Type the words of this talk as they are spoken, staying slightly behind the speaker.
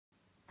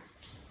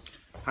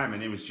Hi, my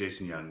name is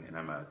Jason Young, and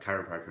I'm a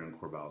chiropractor in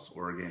Corvallis,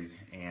 Oregon.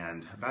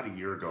 And about a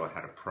year ago, I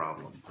had a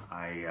problem.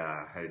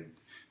 I had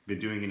been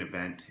doing an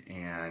event,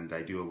 and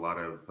I do a lot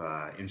of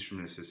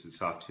instrument-assisted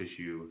soft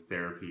tissue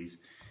therapies.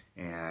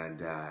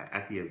 And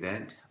at the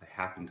event, I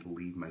happened to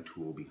leave my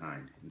tool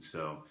behind. And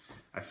so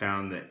I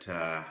found that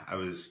I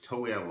was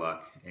totally out of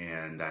luck,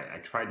 and I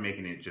tried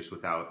making it just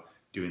without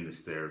doing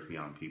this therapy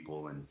on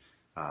people, and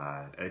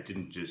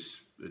it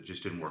just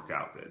didn't work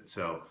out good.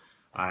 So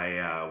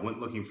I went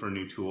looking for a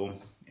new tool,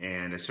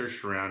 and I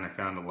searched around. I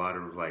found a lot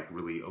of like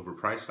really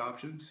overpriced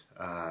options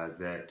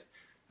that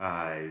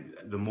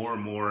the more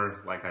and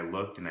more like I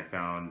looked, and I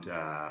found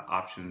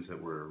options that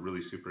were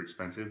really super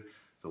expensive,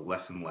 the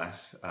less and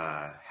less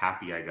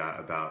happy I got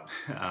about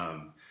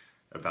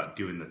about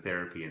doing the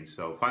therapy. And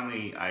so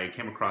finally I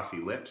came across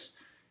Ellipse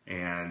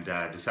and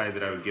decided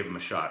that I would give them a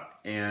shot.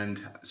 And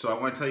so I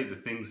want to tell you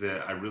the things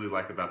that I really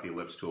like about the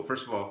Ellipse tool.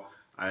 First of all,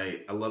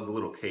 I love the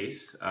little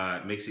case.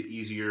 It makes it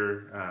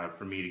easier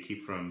for me to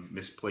keep from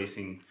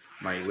misplacing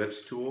my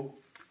Ellipse tool.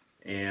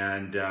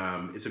 And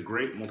it's a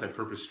great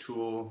multi-purpose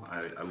tool.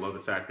 I love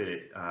the fact that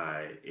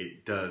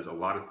it does a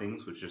lot of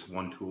things with just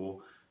one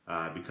tool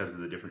because of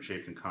the different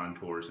shapes and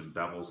contours and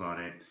bevels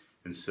on it.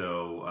 And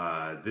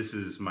so this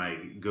is my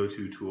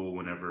go-to tool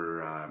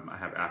whenever I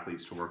have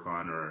athletes to work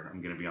on, or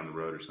I'm going to be on the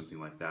road or something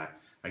like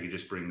that. I can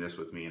just bring this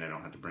with me and I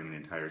don't have to bring an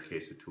entire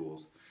case of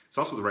tools. It's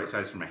also the right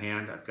size for my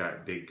hand. I've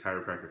got big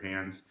chiropractor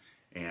hands,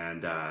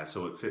 and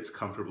so it fits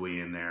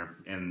comfortably in there.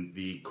 And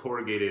the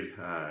corrugated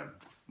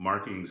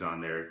markings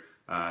on there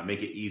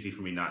make it easy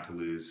for me not to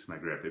lose my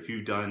grip. If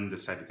you've done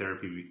this type of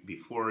therapy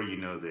before, you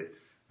know that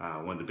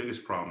one of the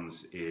biggest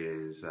problems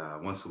is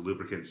once the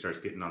lubricant starts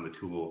getting on the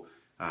tool,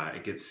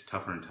 it gets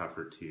tougher and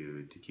tougher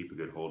to keep a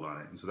good hold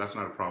on it. And so that's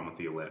not a problem with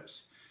the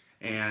Ellipse.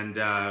 And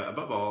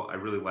above all, I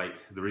really like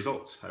the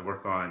results. I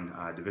work on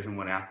Division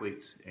I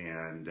athletes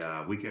and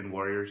weekend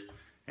warriors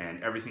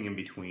and everything in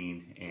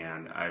between,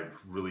 and I've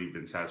really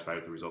been satisfied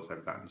with the results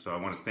I've gotten. So I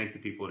want to thank the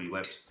people at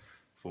Ellipse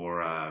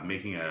for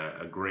making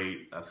a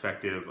great,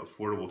 effective,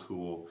 affordable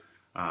tool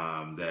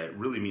that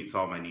really meets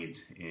all my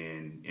needs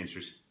in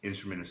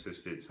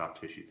instrument-assisted soft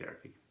tissue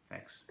therapy.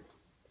 Thanks.